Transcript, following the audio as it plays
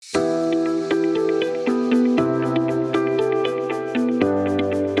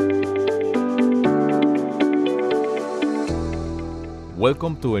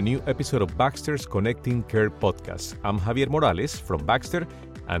Welcome to a new episode of Baxter's Connecting Care podcast. I'm Javier Morales from Baxter,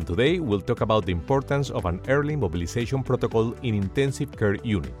 and today we'll talk about the importance of an early mobilization protocol in intensive care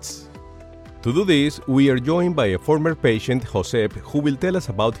units. To do this, we are joined by a former patient, Josep, who will tell us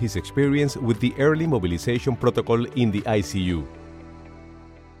about his experience with the early mobilization protocol in the ICU.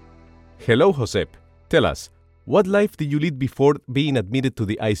 Hello, Josep. Tell us, what life did you lead before being admitted to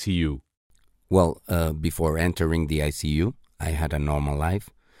the ICU? Well, before entering the ICU, I had a normal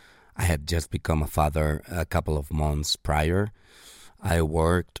life. I had just become a father a couple of months prior. I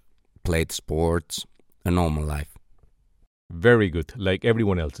worked, played sports, a normal life. Very good, like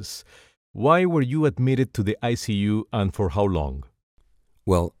everyone else's. Why were you admitted to the ICU and for how long?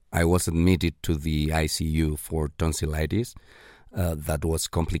 Well, I was admitted to the ICU for tonsillitis. That was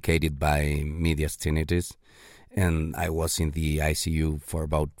complicated by mediastinitis, and I was in the ICU for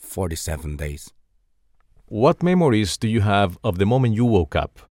about 47 days. What memories do you have of the moment you woke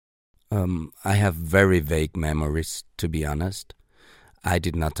up? I have very vague memories, to be honest. I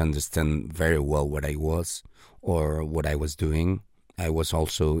did not understand very well what I was or what I was doing. I was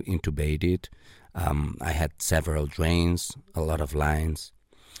also intubated. I had several drains, a lot of lines.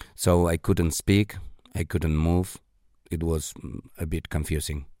 So I couldn't speak, I couldn't move. It was a bit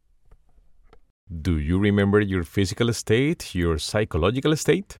confusing. Do you remember your physical state, your psychological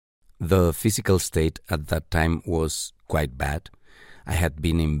state? The physical state at that time was quite bad. I had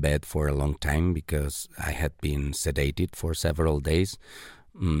been in bed for a long time because I had been sedated for several days,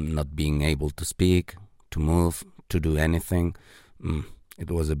 not being able to speak, to move, to do anything.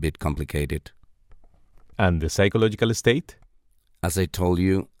 It was a bit complicated. And the psychological state? As I told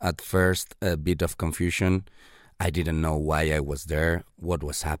you, at first a bit of confusion. I didn't know why I was there, what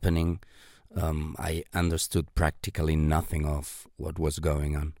was happening. I understood practically nothing of what was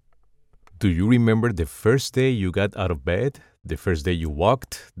going on. Do you remember the first day you got out of bed? The first day you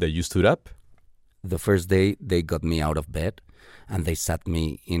walked, that you stood up? The first day they got me out of bed and they sat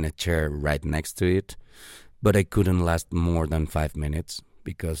me in a chair right next to it. But I couldn't last more than 5 minutes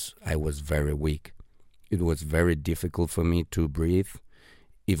because I was very weak. It was very difficult for me to breathe,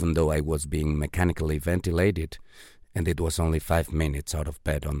 even though I was being mechanically ventilated, and it was only 5 minutes out of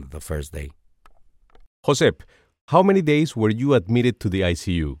bed on the first day. Josep, how many days were you admitted to the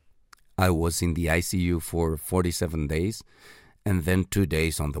ICU? I was in the ICU for 47 days and then 2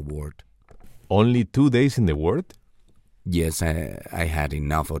 days on the ward. Only 2 days in the ward? Yes, I had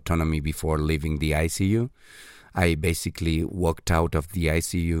enough autonomy before leaving the ICU. I basically walked out of the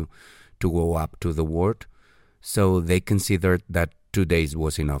ICU to go up to the ward, so they considered that 2 days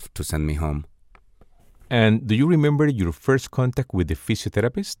was enough to send me home. And do you remember your first contact with the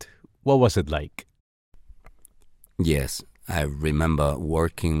physiotherapist? What was it like? Yes, I remember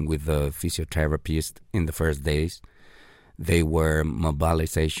working with the physiotherapist in the first days. They were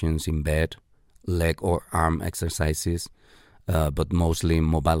mobilizations in bed, leg or arm exercises, but mostly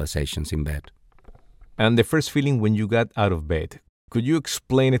mobilizations in bed. And the first feeling when you got out of bed, could you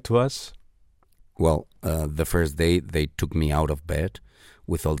explain it to us? Well, the first day they took me out of bed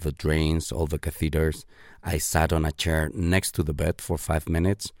with all the drains, all the catheters. I sat on a chair next to the bed for 5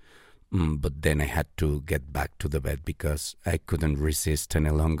 minutes, but then I had to get back to the bed because I couldn't resist any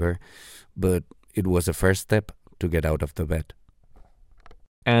longer. But it was a first step to get out of the bed.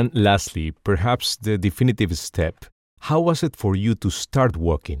 And lastly, perhaps the definitive step, how was it for you to start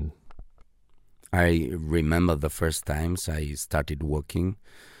walking? I remember the first times I started walking.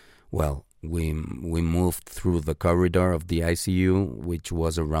 Well, we moved through the corridor of the ICU, which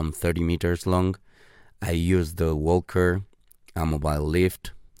was around 30 meters long. I used the walker, a mobile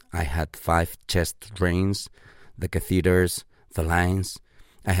lift. I had 5 chest drains, the catheters, the lines.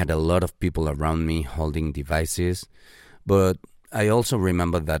 I had a lot of people around me holding devices. But I also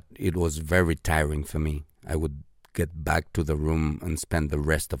remember that it was very tiring for me. I would get back to the room and spend the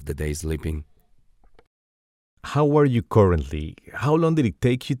rest of the day sleeping. How are you currently? How long did it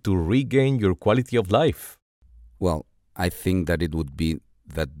take you to regain your quality of life? Well, I think that it would be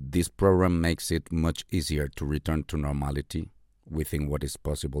that this program makes it much easier to return to normality within what is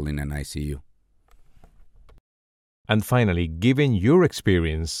possible in an ICU. And finally, given your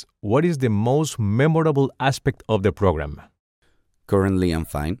experience, what is the most memorable aspect of the program? Currently, I'm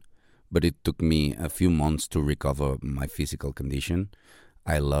fine, but it took me a few months to recover my physical condition.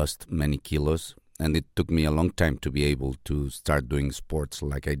 I lost many kilos, and it took me a long time to be able to start doing sports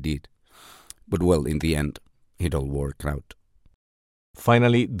like I did. But well, in the end, it all worked out.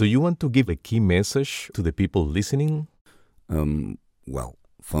 Finally, do you want to give a key message to the people listening? Well,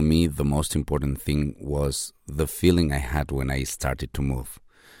 for me, the most important thing was the feeling I had when I started to move.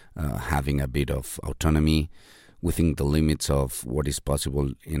 Having a bit of autonomy, within the limits of what is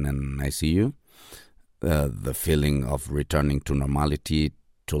possible in an ICU. The feeling of returning to normality,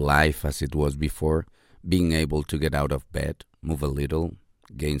 to life as it was before, being able to get out of bed, move a little,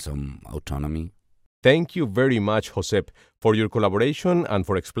 gain some autonomy. Thank you very much, Josep, for your collaboration and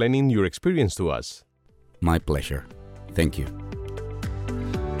for explaining your experience to us. My pleasure. Thank you.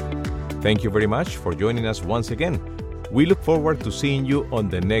 Thank you very much for joining us once again. We look forward to seeing you on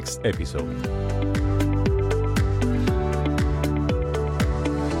the next episode.